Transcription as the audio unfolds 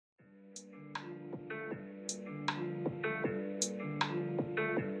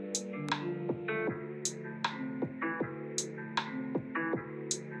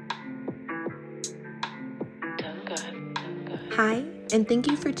Hi, and thank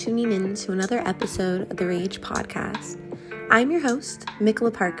you for tuning in to another episode of the Rage Podcast. I'm your host,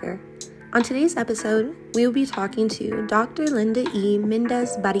 Mikla Parker. On today's episode, we will be talking to Dr. Linda E.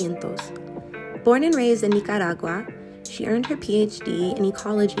 Mendez Barrientos. Born and raised in Nicaragua, she earned her PhD in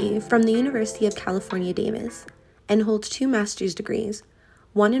ecology from the University of California, Davis, and holds 2 master's degrees,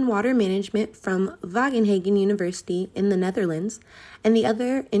 one in water management from Wageningen University in the Netherlands, and the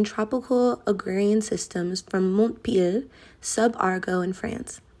other in tropical agrarian systems from Montpellier, Sub-Argo in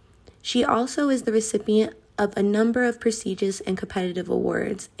France. She also is the recipient of a number of prestigious and competitive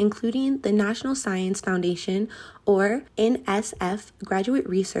awards, including the National Science Foundation, or NSF Graduate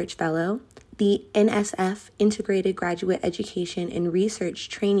Research Fellow, the NSF Integrated Graduate Education and Research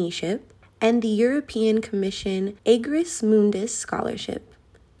Traineeship, and the European Commission Agris Mundus Scholarship.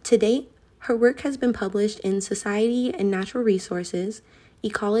 To date, her work has been published in Society and Natural Resources,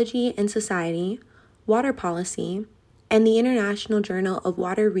 Ecology and Society, Water Policy, and the International Journal of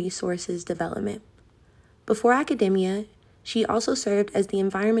Water Resources Development. Before academia, she also served as the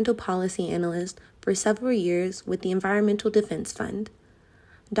environmental policy analyst for several years with the Environmental Defense Fund.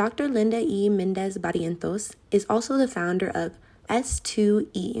 Dr. Linda E. Mendez Barrientos is also the founder of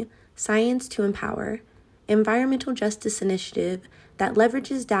S2E, Science to Empower, environmental justice initiative that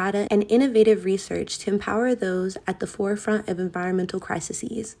leverages data and innovative research to empower those at the forefront of environmental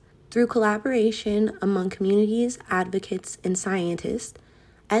crises. Through collaboration among communities, advocates, and scientists,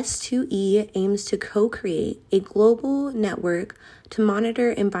 S2E aims to co-create a global network to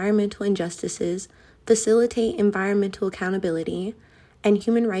monitor environmental injustices, facilitate environmental accountability and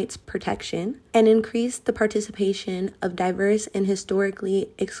human rights protection, and increase the participation of diverse and historically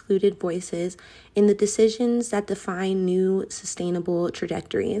excluded voices in the decisions that define new sustainable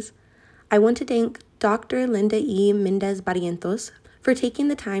trajectories. I want to thank Dr. Linda E. Mendez Barrientos for taking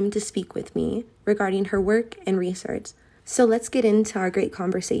the time to speak with me regarding her work and research. So let's get into our great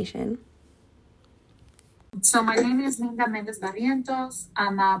conversation. So my name is Linda Mendez Barrientos.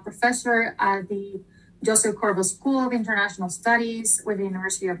 I'm a professor at the Joseph Corvo School of International Studies with the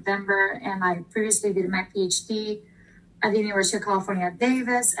University of Denver, and I previously did my PhD at the University of California,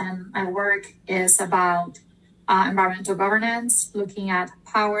 Davis, and my work is about environmental governance, looking at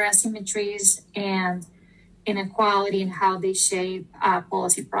power asymmetries and inequality and how they shape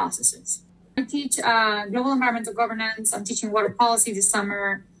policy processes. I teach global environmental governance. I'm teaching water policy this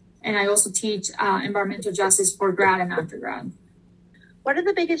summer, and I also teach environmental justice for grad and undergrad. What are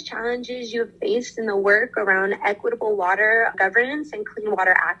the biggest challenges you've faced in the work around equitable water governance and clean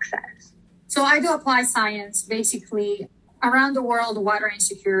water access? So I do applied science. Basically, around the world, water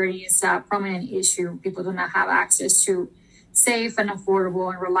insecurity is a prominent issue. People do not have access to safe and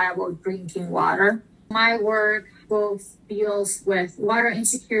affordable and reliable drinking water. My work both deals with water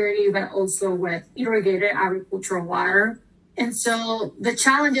insecurity, but also with irrigated agricultural water. And so the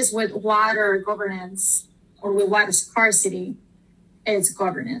challenges with water governance or with water scarcity is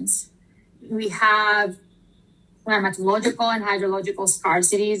governance. We have climatological and hydrological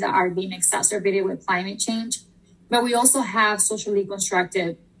scarcities that are being exacerbated with climate change, but we also have socially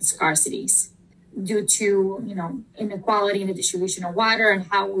constructed scarcities due to, inequality in the distribution of water and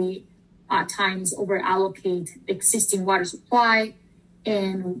how we at times over allocate existing water supply.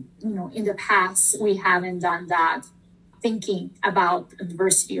 And, in the past, we haven't done that thinking about the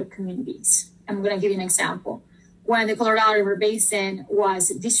diversity of communities. I'm going to give you an example. When the Colorado River Basin was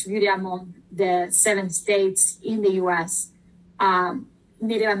distributed among the 7 states in the U.S.,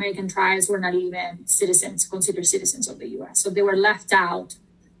 Native American tribes were not even considered citizens of the U.S. So they were left out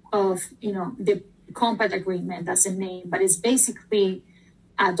of, the Compact Agreement. That's a name, but it's basically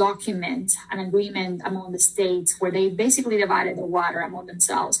a document, an agreement among the states where they basically divided the water among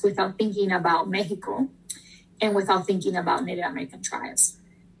themselves without thinking about Mexico and without thinking about Native American tribes.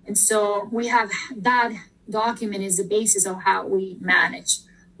 And so we have that document is the basis of how we manage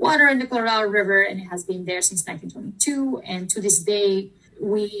water in the Colorado River, and it has been there since 1922. And to this day,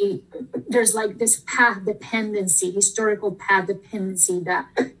 there's like this historical path dependency that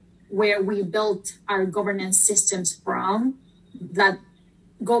where we built our governance systems from that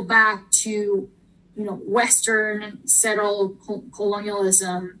go back to, Western settled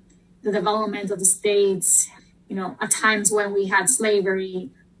colonialism, the development of the states, at times when we had slavery,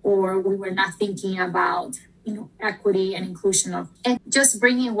 or we were not thinking about, equity and inclusion and just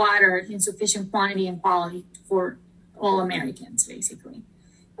bringing water in sufficient quantity and quality for all Americans, basically.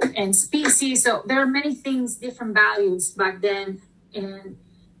 And species, so there are many things, different values back then. And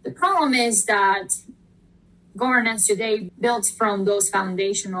the problem is that governance today built from those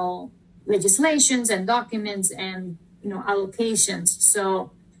foundational legislations and documents and, allocations.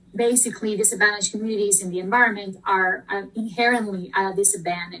 So basically disadvantaged communities in the environment are inherently at a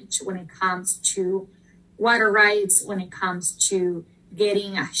disadvantage when it comes to water rights, when it comes to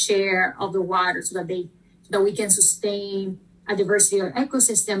getting a share of the water so that we can sustain a diversity of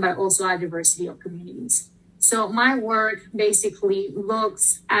ecosystem, but also a diversity of communities. So my work basically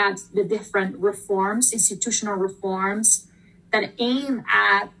looks at the different reforms, institutional reforms that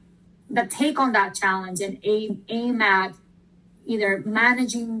take on that challenge and aim at either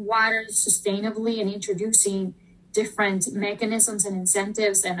managing water sustainably and introducing different mechanisms and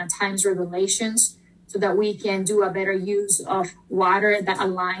incentives and at times regulations so that we can do a better use of water that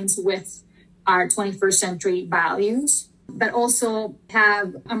aligns with our 21st century values. But also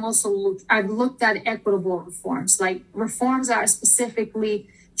I've looked at equitable reforms, like reforms that are specifically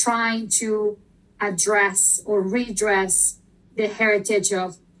trying to address or redress the heritage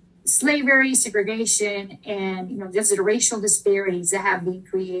of slavery, segregation, and just the racial disparities that have been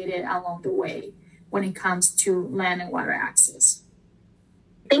created along the way when it comes to land and water access.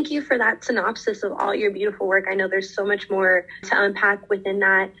 Thank you for that synopsis of all your beautiful work. I know there's so much more to unpack within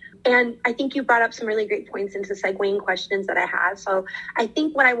that. And I think you brought up some really great points into segueing questions that I have. So I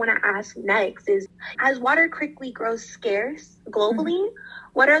think what I want to ask next is, as water quickly grows scarce globally,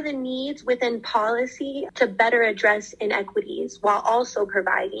 what are the needs within policy to better address inequities while also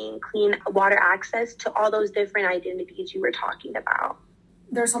providing clean water access to all those different identities you were talking about?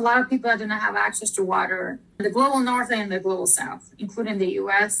 There's a lot of people that do not have access to water in the global north and the global south, including the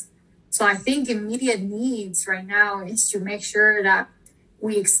US. So I think immediate needs right now is to make sure that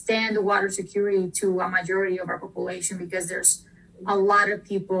we extend water security to a majority of our population, because there's a lot of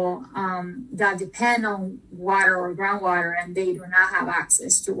people that depend on water or groundwater and they do not have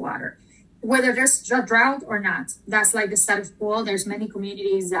access to water. Whether there's a drought or not, that's like the status quo. There's many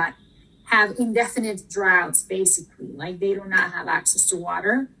communities that have indefinite droughts, basically, like they do not have access to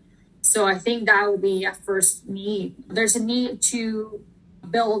water. So I think that will be a first need. There's a need to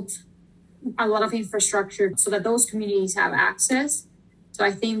build a lot of infrastructure so that those communities have access. So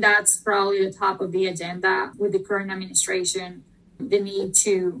I think that's probably the top of the agenda with the current administration, the need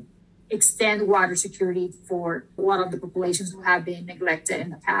to extend water security for a lot of the populations who have been neglected in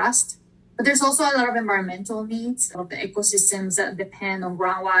the past. But there's also a lot of environmental needs of the ecosystems that depend on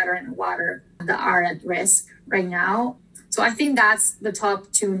groundwater and water that are at risk right now. So I think that's the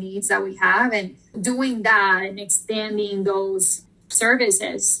top two needs that we have. And doing that and extending those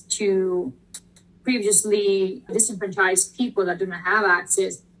services to previously disenfranchised people that do not have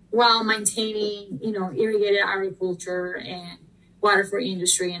access while maintaining, irrigated agriculture and water for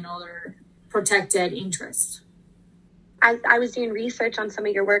industry and other protected interests. As I was doing research on some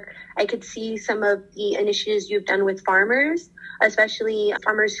of your work, I could see some of the initiatives you've done with farmers, especially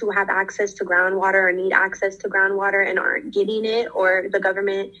farmers who have access to groundwater or need access to groundwater and aren't getting it, or the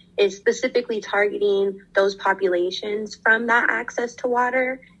government is specifically targeting those populations from that access to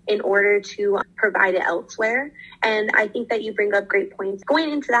water in order to provide it elsewhere. And I think that you bring up great points.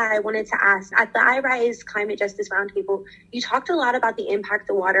 Going into that, I wanted to ask, at the iRise Climate Justice Roundtable, you talked a lot about the impact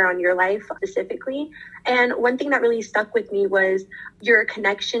of water on your life specifically. And one thing that really stuck with me was your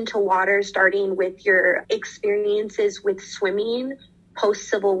connection to water, starting with your experiences with swimming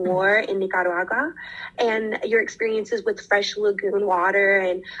post-Civil War in Nicaragua and your experiences with fresh lagoon water.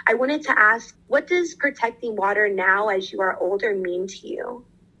 And I wanted to ask, what does protecting water now as you are older mean to you?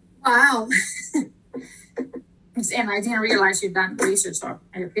 Wow. And I didn't realize you've done research, so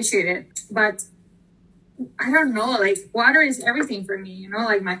I appreciate it. But I don't know, water is everything for me,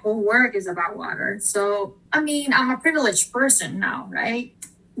 my whole work is about water. So, I'm a privileged person now, right?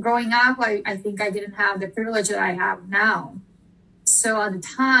 Growing up, I think I didn't have the privilege that I have now. So at the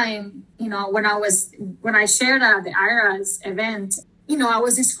time, when I shared at the IRAS event, I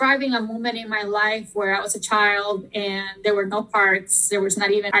was describing a moment in my life where I was a child and there were no parks. There was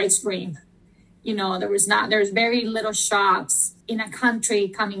not even ice cream. There's very little shops in a country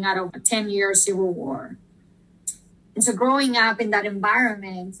coming out of a 10-year civil war. And so growing up in that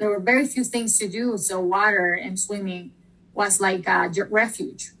environment, there were very few things to do. So water and swimming was like a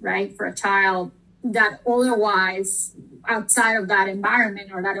refuge, right? For a child that otherwise outside of that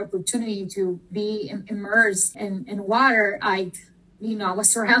environment or that opportunity to be immersed in water, I was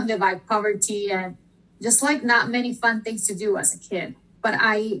surrounded by poverty and just not many fun things to do as a kid. But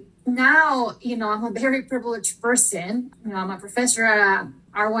now, I'm a very privileged person. I'm a professor at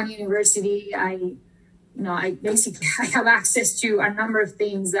R1 University. I have access to a number of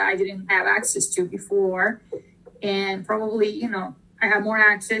things that I didn't have access to before. And probably, I have more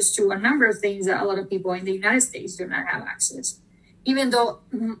access to a number of things that a lot of people in the United States do not have access. Even though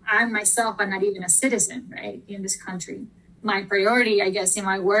I myself am not even a citizen, right, in this country. my priority, I guess, in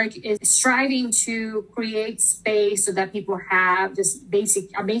my work is striving to create space so that people have just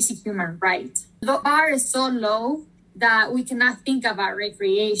a basic human right. The bar is so low that we cannot think about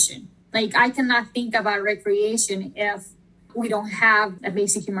recreation. Like, I cannot think about recreation if we don't have a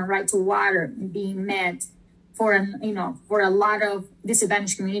basic human right to water being met for a lot of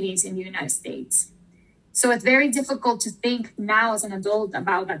disadvantaged communities in the United States. So it's very difficult to think now as an adult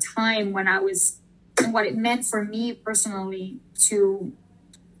about that time when I was, and what it meant for me personally to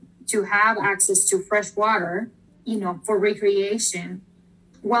have access to fresh water, for recreation,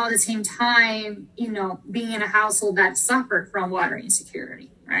 while at the same time, being in a household that suffered from water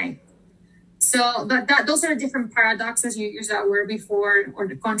insecurity, right? So those are the different paradoxes, you used that word before, or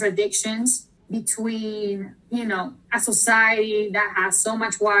the contradictions between, a society that has so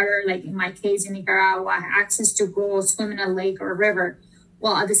much water, like in my case in Nicaragua, access to go swim in a lake or a river,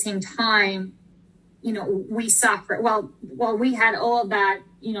 while at the same time, we suffer. Well, we had all of that,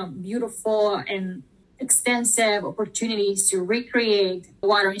 beautiful and extensive opportunities to recreate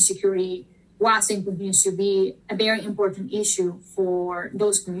water insecurity, whilst it continues to be a very important issue for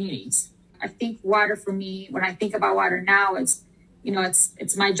those communities. I think water for me, when I think about water now, it's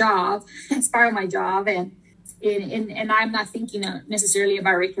my job. It's part of my job. And I'm not thinking necessarily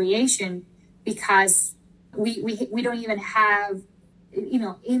about recreation, because we don't even have,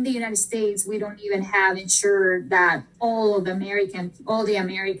 in the United States, we don't even have ensured that all the Americans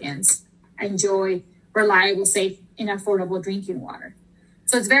enjoy reliable, safe, and affordable drinking water.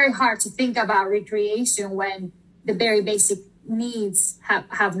 So it's very hard to think about recreation when the very basic needs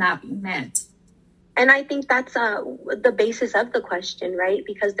have not been met. And I think that's the basis of the question, right?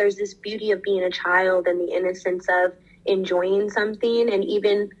 Because there's this beauty of being a child and the innocence of enjoying something. And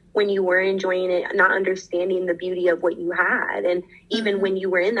even when you were enjoying it, not understanding the beauty of what you had. And even when you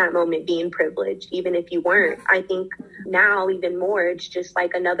were in that moment being privileged, even if you weren't, I think now even more, it's just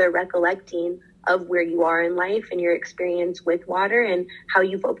like another recollecting of where you are in life and your experience with water and how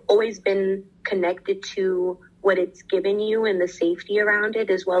you've always been connected to what it's given you and the safety around it,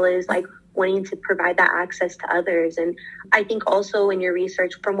 as well as like wanting to provide that access to others. And I think also in your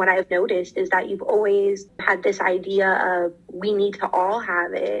research, from what I've noticed, is that you've always had this idea of we need to all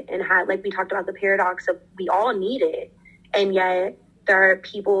have it, and have, like we talked about, the paradox of we all need it. And yet there are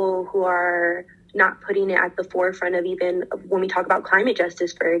people who are not putting it at the forefront of, even when we talk about climate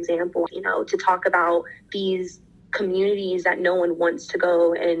justice, for example, to talk about these communities that no one wants to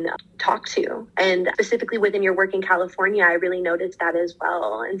go and talk to. And specifically within your work in California, I really noticed that as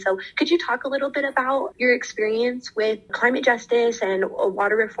well. And so could you talk a little bit about your experience with climate justice and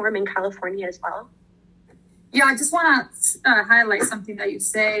water reform in California as well? Yeah, I just want to highlight something that you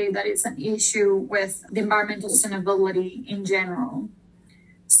say, that it's an issue with the environmental sustainability in general.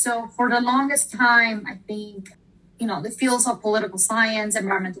 So for the longest time, I think, the fields of political science,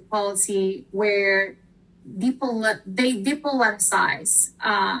 environmental policy, where they depoliticize.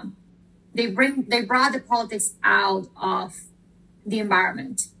 They brought the politics out of the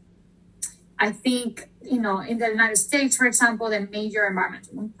environment. I think, in the United States, for example, the major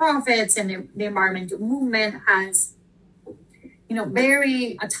environmental nonprofits and the environmental movement has,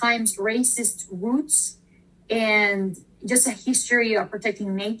 very at times racist roots, and just a history of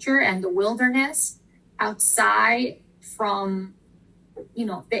protecting nature and the wilderness outside from,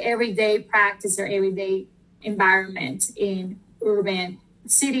 the everyday practice or everyday environment in urban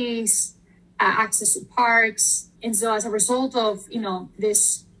cities, access to parks. And so as a result of,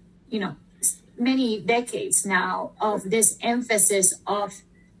 this, many decades now of this emphasis of,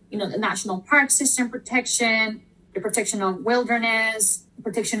 the national park system protection, the protection of wilderness,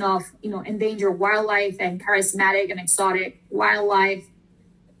 protection of, endangered wildlife and charismatic and exotic wildlife,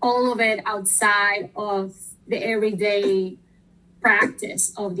 all of it outside of the everyday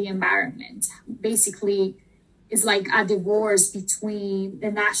practice of the environment. Basically, it's like a divorce between the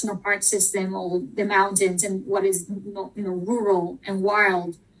national park system or the mountains and what is, rural and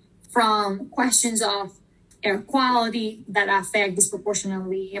wild, from questions of air quality that affect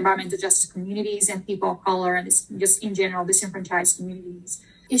disproportionately environmental justice communities and people of color, and just in general disenfranchised communities.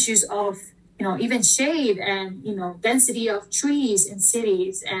 Issues of, even shade and, density of trees in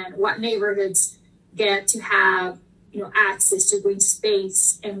cities, and what neighborhoods get to have, access to green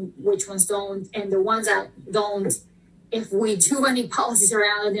space and which ones don't. And the ones that don't, if we do any policies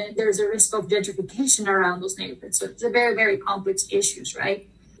around it, there's a risk of gentrification around those neighborhoods. So it's a very, very complex issues, right?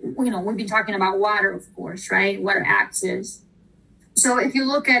 We've been talking about water, of course, right? Water access. So if you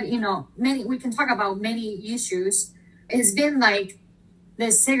look at, we can talk about many issues. It's been like the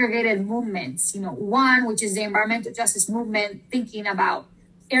segregated movements, one, which is the environmental justice movement, thinking about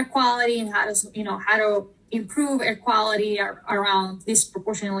air quality and how to improve equality around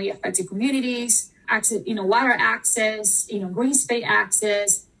disproportionately affected communities, access, water access, green space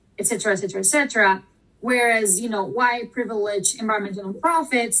access, et cetera, et cetera, et cetera. Whereas, white privileged environmental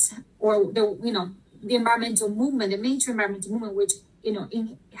nonprofits or the environmental movement, the mainstream environmental movement, which,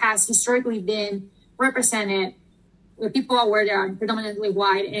 has historically been represented with people where they are predominantly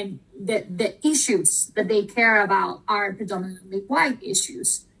white, and the issues that they care about are predominantly white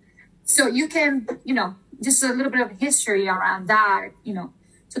issues. So you can, just a little bit of history around that,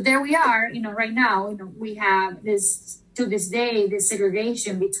 So there we are, right now, we have this, to this day, this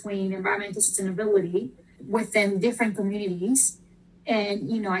segregation between environmental sustainability within different communities.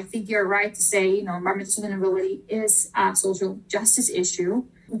 And, I think you're right to say, environmental sustainability is a social justice issue.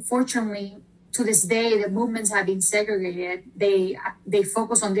 Unfortunately, to this day, the movements have been segregated. They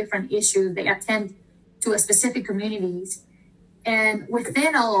focus on different issues. They attend to specific communities. And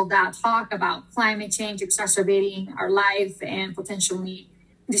within all of that, talk about climate change exacerbating our life and potentially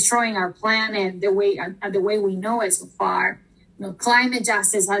destroying our planet the way we know it so far. Climate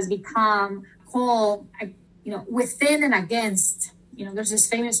justice has become called, within and against. There's this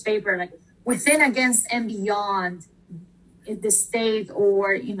famous paper like within, against, and beyond the state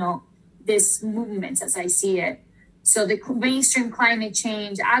or this movement as I see it. So the mainstream climate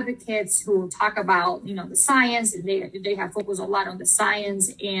change advocates who talk about, the science, they have focused a lot on the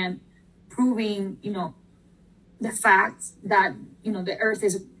science and proving, the fact that, the earth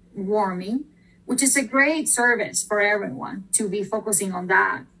is warming, which is a great service for everyone to be focusing on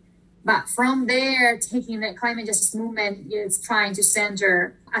that. But from there, taking the climate justice movement is trying to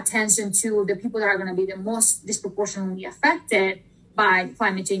center attention to the people that are going to be the most disproportionately affected by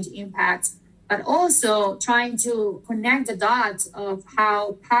climate change impacts, but also trying to connect the dots of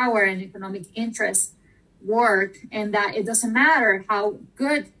how power and economic interests work, and that it doesn't matter how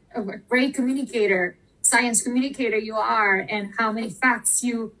good of a great communicator, science communicator you are, and how many facts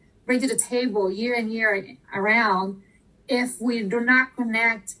you bring to the table year in year around, if we do not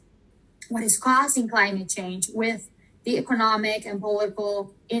connect what is causing climate change with the economic and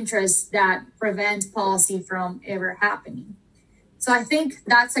political interests that prevent policy from ever happening. So I think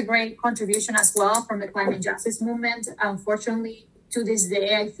that's a great contribution as well from the climate justice movement. Unfortunately, to this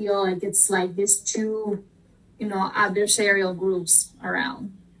day, I feel like it's like these two, adversarial groups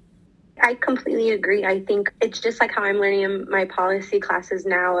around. I completely agree. I think it's just like how I'm learning in my policy classes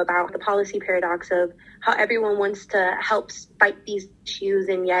now about the policy paradox of how everyone wants to help fight these issues,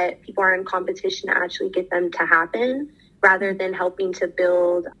 and yet people are in competition to actually get them to happen, rather than helping to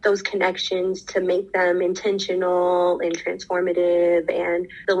build those connections to make them intentional and transformative, and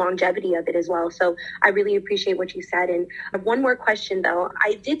the longevity of it as well. So I really appreciate what you said. And one more question, though.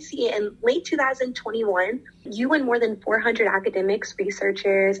 I did see in late 2021, you and more than 400 academics,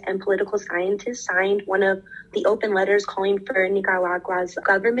 researchers, and political scientists signed one of the open letters calling for Nicaragua's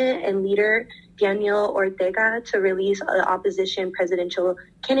government and leader, Daniel Ortega, to release opposition presidential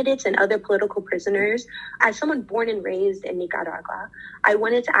candidates and other political prisoners. As someone born and raised in Nicaragua, I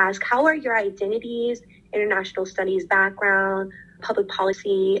wanted to ask, how are your identities, international studies background, public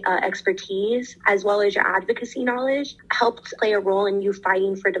policy expertise, as well as your advocacy knowledge, helped play a role in you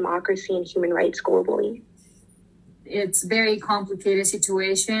fighting for democracy and human rights globally? It's a very complicated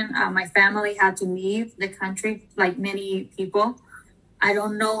situation. My family had to leave the country, like many people. I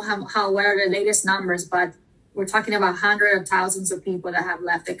don't know how what are the latest numbers, but we're talking about hundreds of thousands of people that have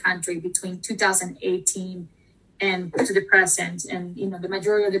left the country between 2018 and to the present. And, the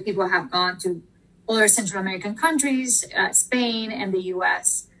majority of the people have gone to other Central American countries, Spain and the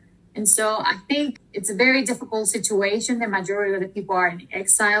US. And so I think it's a very difficult situation. The majority of the people are in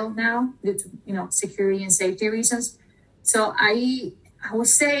exile now due to, security and safety reasons. So I would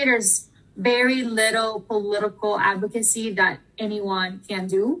say there's very little political advocacy that anyone can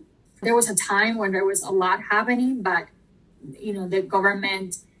do. There was a time when there was a lot happening, but, the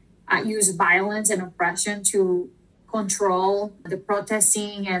government used violence and oppression to control the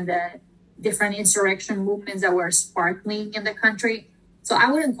protesting and the different insurrection movements that were sparkling in the country. So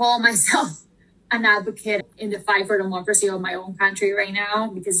I wouldn't call myself an advocate in the fight for democracy of my own country right now,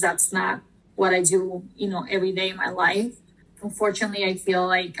 because that's not what I do, every day in my life. Unfortunately, I feel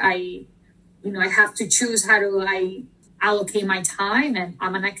like I have to choose how do I allocate my time, and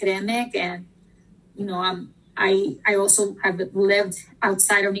I'm an academic, and, I also have lived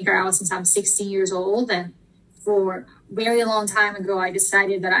outside of Nicaragua since I'm 16 years old. And for a very long time ago, I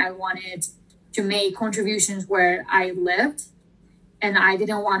decided that I wanted to make contributions where I lived. And I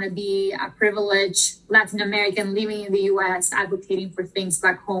didn't want to be a privileged Latin American living in the US advocating for things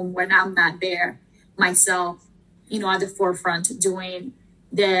back home when I'm not there myself, at the forefront doing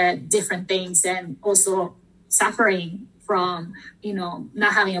the different things, and also suffering from,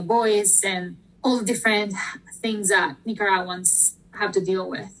 not having a voice and all the different things that Nicaraguans have to deal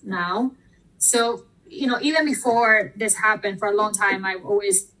with now. So, even before this happened, for a long time, I've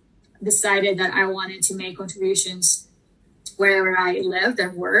always decided that I wanted to make contributions wherever I lived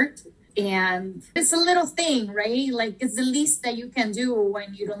and worked. And it's a little thing, right? Like, it's the least that you can do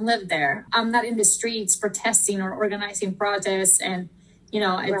when you don't live there. I'm not in the streets protesting or organizing protests. And,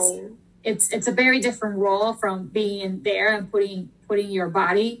 it's a very different role from being there and putting your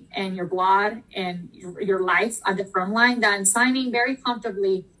body and your blood and your life at the front line than signing very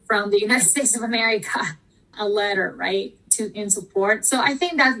comfortably from the United States of America a letter, right, in support. So I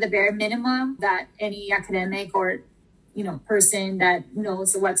think that's the bare minimum that any academic or person that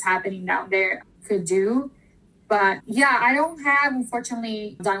knows what's happening down there could do. But yeah, I don't have,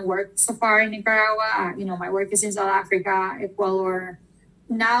 unfortunately, done work so far in Nicaragua. My work is in South Africa, Ecuador.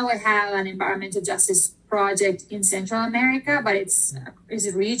 Now I have an environmental justice project in Central America, but it's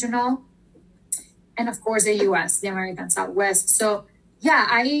regional. And of course, the US, the American Southwest. So yeah,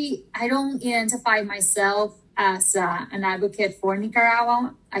 I don't identify myself as an advocate for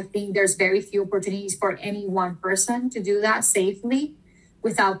Nicaragua. I think there's very few opportunities for any one person to do that safely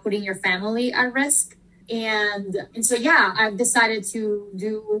without putting your family at risk. And so, yeah, I've decided to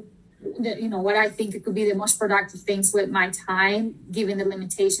do, what I think it could be the most productive things with my time, given the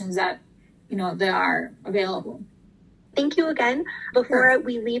limitations that, that are available. Thank you again. Before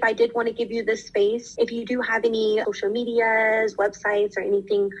we leave, I did want to give you this space. If you do have any social medias, websites, or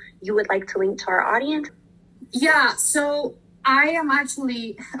anything you would like to link to our audience. Yeah, so I am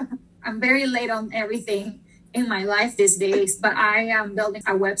actually, I'm very late on everything in my life these days, but I am building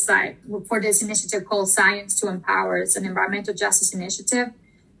a website for this initiative called Science to Empower. It's an environmental justice initiative.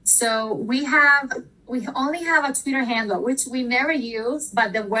 So we only have a Twitter handle, which we never use,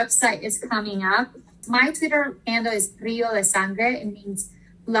 but the website is coming up. My Twitter handle is Rio de Sangre. It means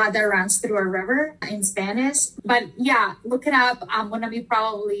blood that runs through a river in Spanish. But yeah, look it up. I'm going to be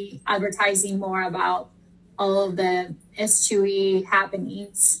probably advertising more about all of the S2E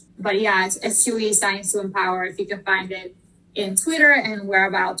happenings. But yeah, it's S2E Science to Empower. If you can find it in Twitter, and we're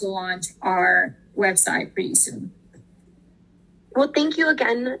about to launch our website pretty soon. Well, thank you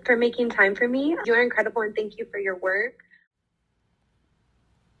again for making time for me. You're incredible, and thank you for your work.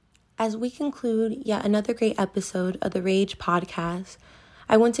 As we conclude yet another great episode of the Rage podcast,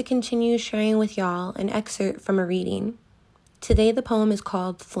 I want to continue sharing with y'all an excerpt from a reading. Today, the poem is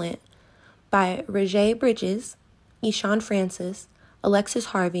called Flint by Regé Bridges, Ishan Francis, Alexis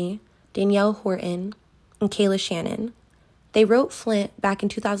Harvey, Danielle Horton, and Kayla Shannon. They wrote Flint back in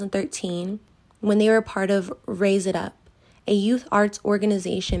 2013 when they were part of Raise It Up, a youth arts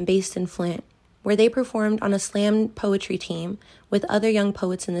organization based in Flint, where they performed on a slam poetry team with other young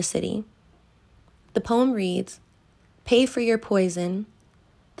poets in the city. The poem reads, "Pay for your poison.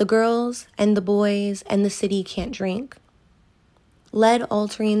 The girls and the boys and the city can't drink. Lead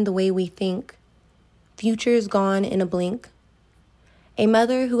altering the way we think. Futures gone in a blink. A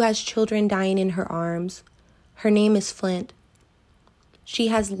mother who has children dying in her arms. Her name is Flint. She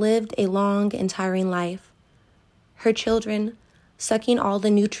has lived a long and tiring life. Her children, sucking all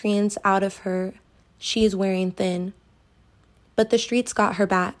the nutrients out of her, she is wearing thin. But the streets got her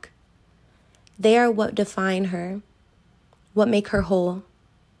back. They are what define her, what make her whole.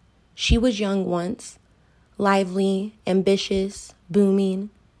 She was young once, lively, ambitious, booming.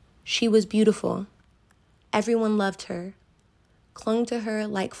 She was beautiful. Everyone loved her, clung to her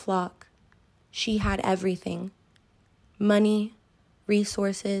like flock. She had everything. Money,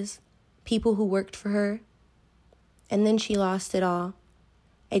 resources, people who worked for her. And then she lost it all.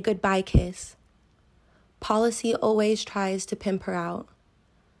 A goodbye kiss. Policy always tries to pimp her out,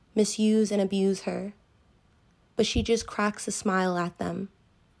 misuse and abuse her. But she just cracks a smile at them.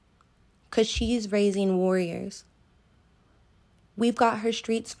 'Cause she's raising warriors. We've got her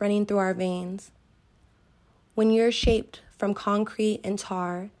streets running through our veins. When you're shaped from concrete and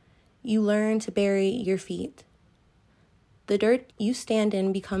tar, you learn to bury your feet. The dirt you stand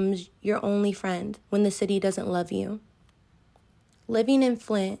in becomes your only friend when the city doesn't love you. Living in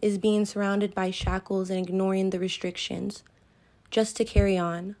Flint is being surrounded by shackles and ignoring the restrictions, just to carry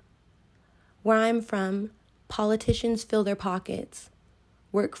on. Where I'm from, politicians fill their pockets,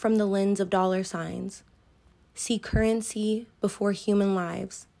 work from the lens of dollar signs, see currency before human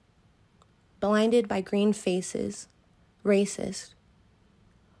lives. Blinded by green faces, racist.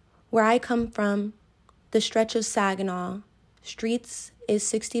 Where I come from, the stretch of Saginaw, streets is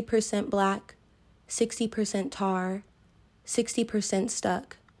 60% black, 60% tar, 60%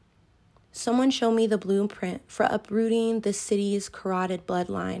 stuck. Someone show me the blueprint for uprooting the city's carotid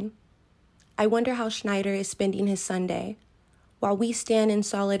bloodline. I wonder how Schneider is spending his Sunday. While we stand in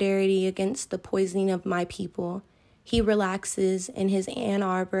solidarity against the poisoning of my people, he relaxes in his Ann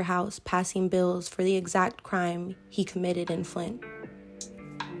Arbor house passing bills for the exact crime he committed in Flint.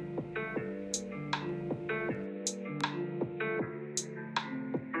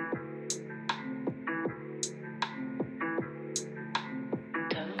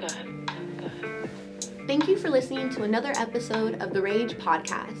 Thank you for listening to another episode of The Rage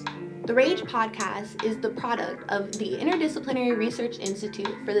Podcast. The Rage Podcast is the product of the Interdisciplinary Research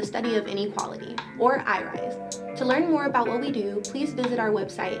Institute for the Study of Inequality, or IRISE. To learn more about what we do, please visit our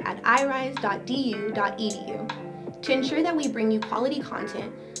website at irise.du.edu. To ensure that we bring you quality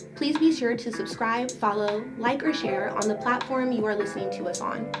content, please be sure to subscribe, follow, like, or share on the platform you are listening to us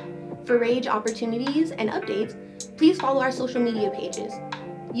on. For Rage opportunities and updates, please follow our social media pages.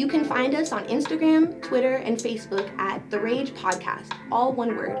 You can find us on Instagram, Twitter, and Facebook at The Rage Podcast, all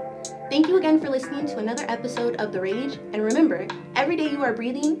one word. Thank you again for listening to another episode of The Rage, and remember, every day you are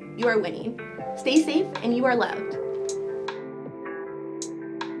breathing, you are winning. Stay safe and you are loved.